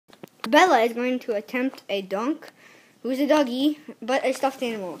Bella is going to attempt a dunk, who's a doggy, but a stuffed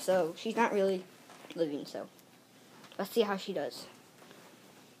animal, so she's not really living, so let's see how she does.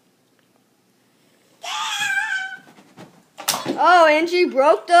 Oh, and she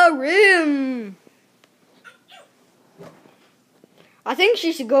broke the rim. I think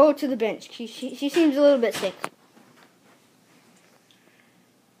she should go to the bench. She seems a little bit sick.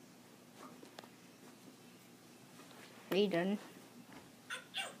 Are you done?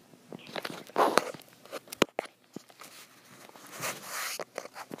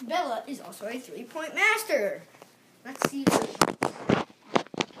 Bella is also a 3-point master. Let's see her shots.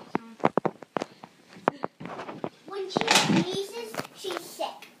 When she sneezes, she's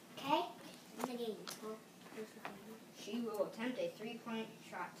sick, okay? In the game. She will attempt a 3-point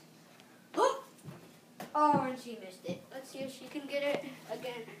shot. Oh, and she missed it. Let's see if she can get it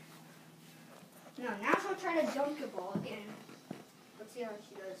again. No, now she'll try to dunk the ball again. Let's see how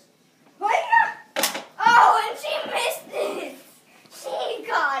she does. Oh, and she missed it! She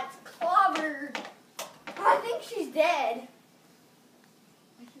got clobbered. I think she's dead.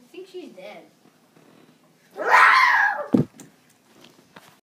 I think she's dead.